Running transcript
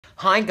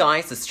Hi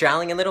guys,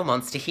 Australian Little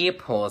Monster here,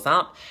 pause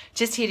up.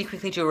 Just here to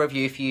quickly do a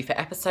review for you for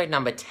episode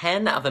number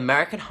 10 of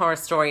American Horror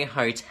Story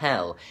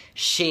Hotel,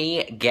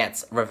 She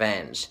Gets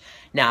Revenge.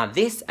 Now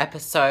this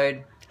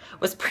episode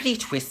was pretty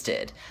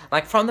twisted.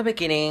 Like from the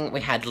beginning we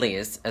had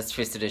Liz, as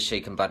twisted as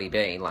she can bloody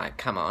be, like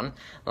come on.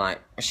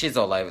 Like she's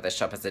all over the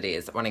shop as it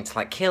is, wanting to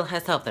like kill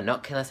herself, then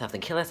not kill herself,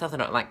 then kill herself, then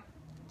not like...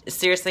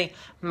 Seriously,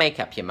 make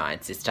up your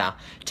mind, sister.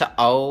 To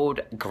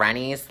old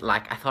grannies,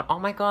 like, I thought, oh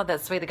my god,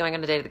 that's sweet, they're going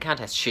on a date at the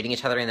contest, shooting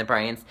each other in the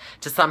brains,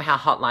 to somehow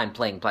Hotline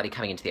Bling bloody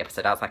coming into the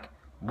episode. I was like,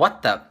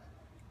 what the...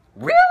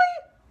 Really?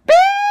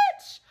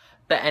 Bitch!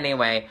 But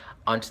anyway,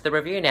 on to the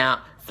review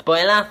now.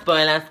 Spoiler,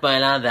 spoiler,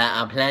 spoiler, there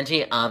are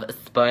plenty of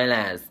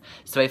spoilers.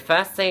 So we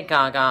first see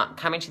Gaga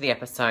come into the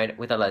episode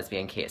with a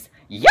lesbian kiss.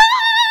 Yes!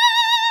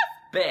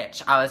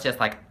 Bitch! I was just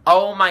like,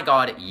 oh my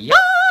god, yes!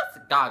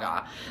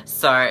 Gaga.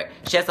 So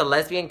she has a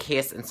lesbian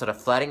kiss and sort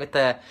of flirting with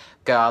the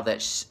girl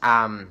that she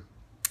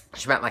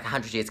met like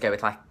 100 years ago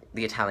with like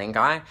the Italian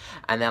guy,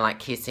 and they're like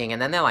kissing, and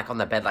then they're like on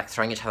the bed like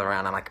throwing each other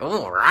around. I'm like,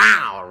 oh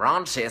wow,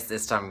 raunchy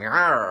system.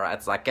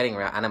 It's like getting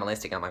real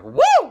animalistic. I'm like,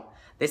 woo,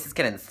 this is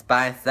getting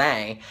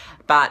spicy.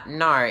 But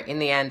no, in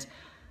the end,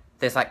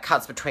 there's like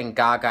cuts between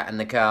Gaga and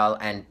the girl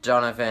and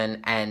Donovan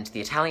and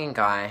the Italian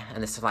guy, and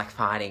they're sort of like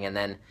fighting, and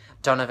then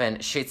Donovan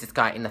shoots this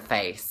guy in the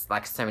face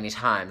like so many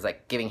times,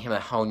 like giving him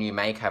a whole new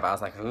makeover. I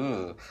was like,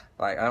 ooh,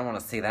 like I don't want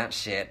to see that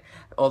shit.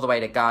 All the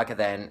way to Gaga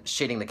then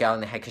shooting the girl in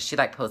the head because she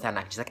like pulls out a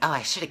knife and she's like, oh,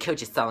 I should have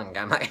killed you selling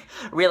gun. Like,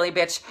 really,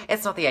 bitch?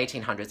 It's not the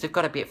 1800s. We've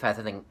got a bit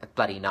further than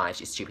bloody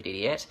knives, you stupid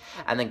idiot.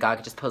 And then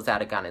Gaga just pulls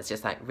out a gun and it's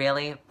just like,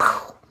 really?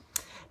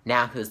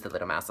 Now who's the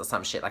little mouse or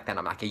some shit like that.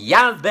 I'm like,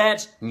 yes,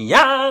 bitch,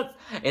 yes!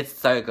 It's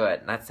so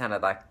good. That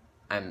sounded like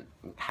I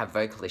have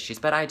vocal issues,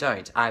 but I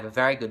don't. I have a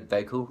very good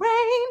vocal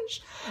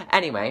range.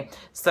 Anyway,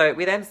 so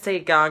we then see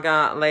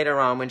Gaga later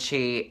on when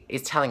she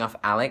is telling off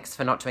Alex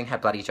for not doing her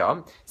bloody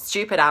job.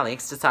 Stupid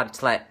Alex decided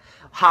to let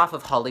half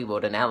of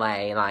Hollywood and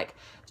LA, like,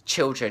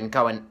 children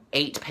go and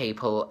eat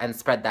people and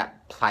spread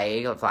that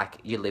plague of, like,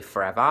 you live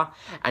forever.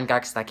 And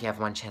Gaga's like, you have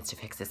one chance to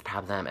fix this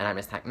problem. And I'm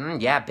just like,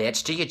 yeah,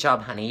 bitch, do your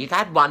job, honey. You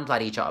had one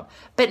bloody job.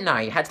 But no,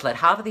 you had to let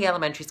half of the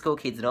elementary school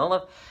kids and all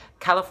of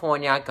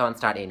California go and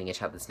start eating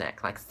each other's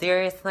neck. Like,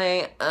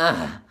 seriously?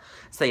 Ugh.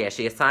 So yeah,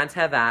 she assigns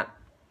her that.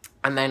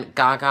 And then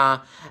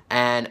Gaga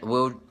and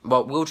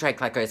Will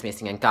Drake, like, goes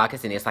missing, and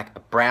Gaga's in this,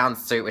 like, brown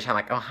suit, which I'm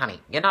like, oh,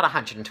 honey, you're not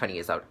 120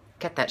 years old.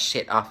 Get that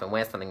shit off and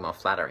wear something more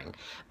flattering.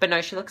 But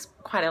no, she looks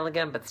quite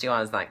elegant, but still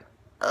I was like,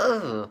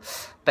 ugh.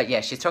 But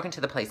yeah, she's talking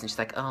to the police, and she's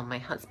like, oh, my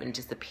husband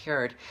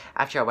disappeared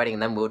after our wedding.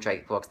 And then Will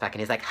Drake walks back, and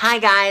he's like, hi,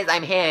 guys,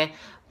 I'm here.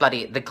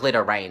 Bloody, the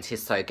glitter rains.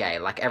 He's so gay.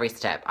 Like, every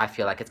step, I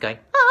feel like it's going,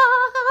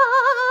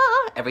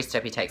 every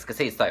step he takes, because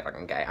he's so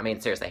fucking gay. I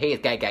mean, seriously, he is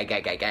gay, gay,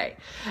 gay, gay, gay.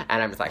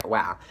 And I'm just like,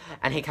 wow.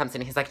 And he comes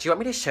in, he's like, do you want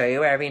me to show you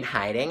where I've been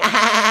hiding?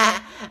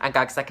 And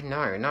Gaga's like,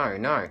 no, no,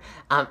 no.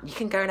 You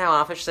can go now,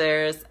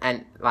 officers.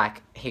 And,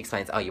 like, he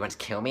explains, oh, you want to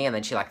kill me? And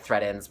then she, like,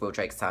 threatens Will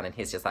Drake's son, and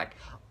he's just, like,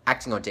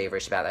 acting all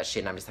diva-ish about that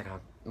shit. And I'm just like,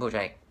 oh, Will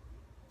Drake,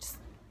 just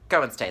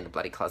go and stay in the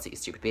bloody closet, you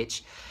stupid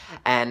bitch.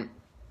 And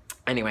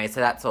anyway, so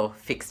that's all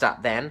fixed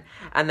up then.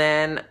 And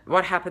then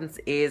what happens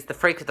is the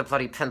freak with the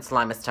bloody pencil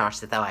eye moustache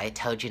says, oh, I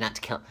told you not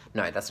to kill...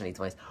 No, that's not his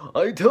voice.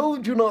 I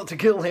told you not to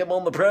kill him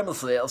on the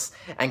premises.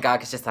 And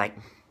Gaga's just like,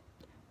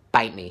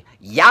 bite me.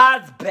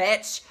 Yes,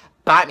 bitch!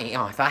 Bite me.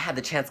 Oh, if I had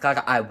the chance,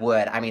 Gaga, I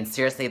would. I mean,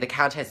 seriously, the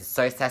Countess is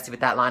so sassy with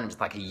that line. I'm just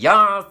like,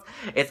 yes!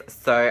 It's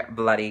so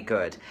bloody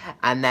good.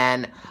 And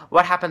then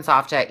what happens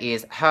after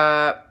is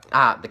her,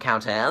 the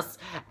Countess,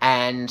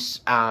 and,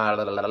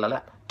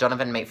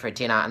 Donovan meet for a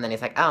dinner, and then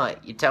he's like, oh,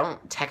 you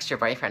don't text your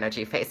boyfriend, or do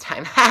you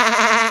FaceTime?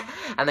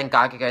 And then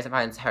Gaga goes and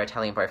finds her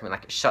Italian boyfriend,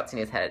 like, shots in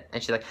his head,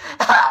 and she's like,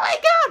 oh my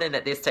god! And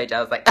at this stage,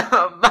 I was like,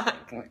 oh my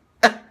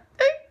god,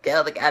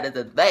 kill the cat as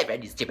a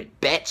boyfriend, you stupid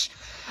bitch!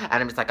 And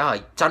I'm just like, oh,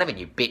 Donovan,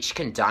 you bitch, you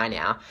can die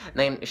now. And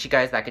then she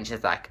goes back and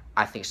she's like,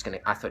 I thought she's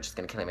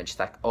gonna kill him, and she's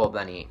like, all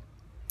bloody,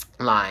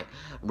 like,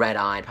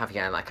 red-eyed,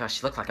 puffy-eyed, like, oh,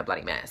 she looked like a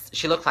bloody mess.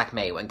 She looked like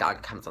me when Gaga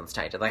comes on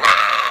stage, I'm like,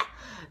 ah!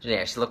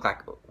 Yeah, she looked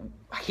like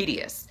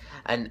hideous.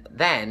 And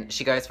then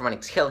she goes from wanting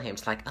to kill him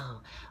to like,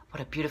 oh,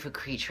 what a beautiful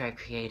creature I've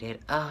created.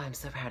 Oh, I'm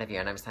so proud of you.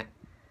 And I'm just like,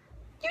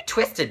 you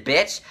twisted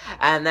bitch.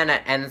 And then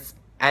it ends,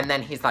 and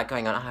then he's like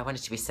going on, oh, I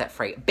wanted to be set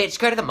free. Bitch,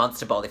 go to the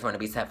Monster Ball if you want to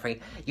be set free.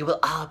 You will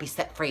all be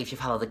set free if you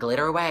follow the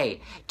glitter away.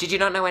 Did you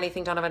not know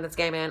anything, Donovan, as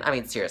gay man? I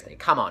mean, seriously,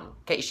 come on,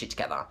 get your shit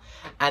together.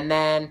 And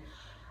then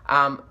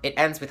it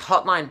ends with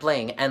Hotline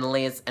Bling and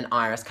Liz and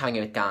Iris coming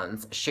in with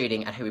guns,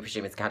 shooting at who we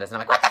presume is the Countess.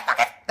 And I'm like, what the fuck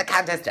is the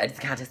Countess dead? Is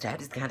the Countess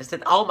dead? Is the Countess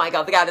dead? Oh my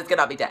god, the Countess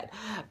cannot be dead.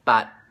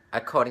 But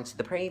according to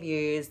the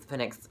previews for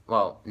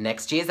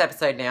next year's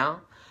episode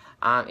now,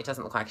 it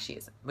doesn't look like she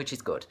is, which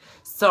is good.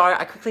 So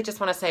I quickly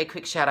just want to say a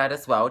quick shout out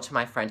as well to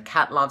my friend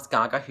Cat Loves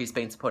Gaga, who's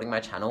been supporting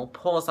my channel.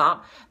 Pause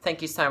up.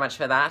 Thank you so much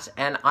for that.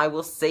 And I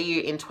will see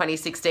you in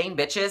 2016,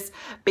 bitches,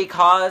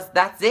 because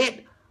that's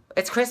it.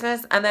 It's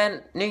Christmas, and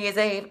then New Year's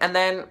Eve, and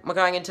then we're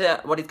going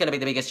into what is going to be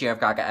the biggest year of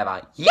Gaga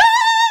ever. Yes!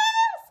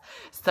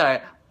 So,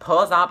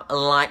 pause up,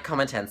 like,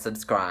 comment, and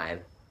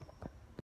subscribe.